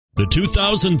The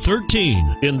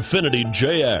 2013 Infiniti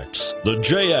JX. The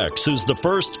JX is the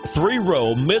first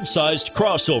three-row mid-sized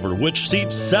crossover which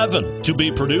seats 7 to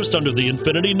be produced under the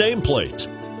Infiniti nameplate.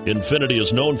 Infiniti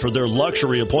is known for their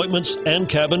luxury appointments and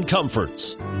cabin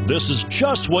comforts. This is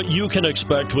just what you can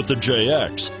expect with the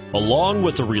JX, along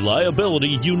with the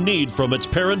reliability you need from its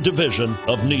parent division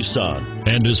of Nissan,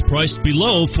 and is priced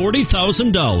below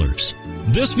 $40,000.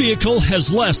 This vehicle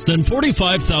has less than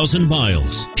 45,000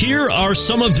 miles. Here are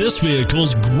some of this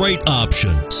vehicle's great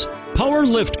options: power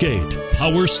liftgate,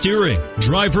 power steering,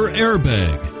 driver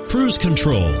airbag, cruise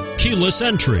control, keyless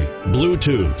entry,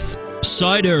 Bluetooth,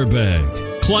 side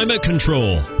airbag, climate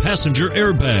control, passenger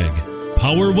airbag,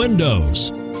 power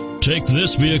windows. Take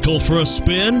this vehicle for a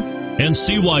spin and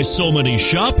see why so many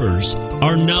shoppers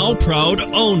are now proud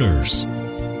owners.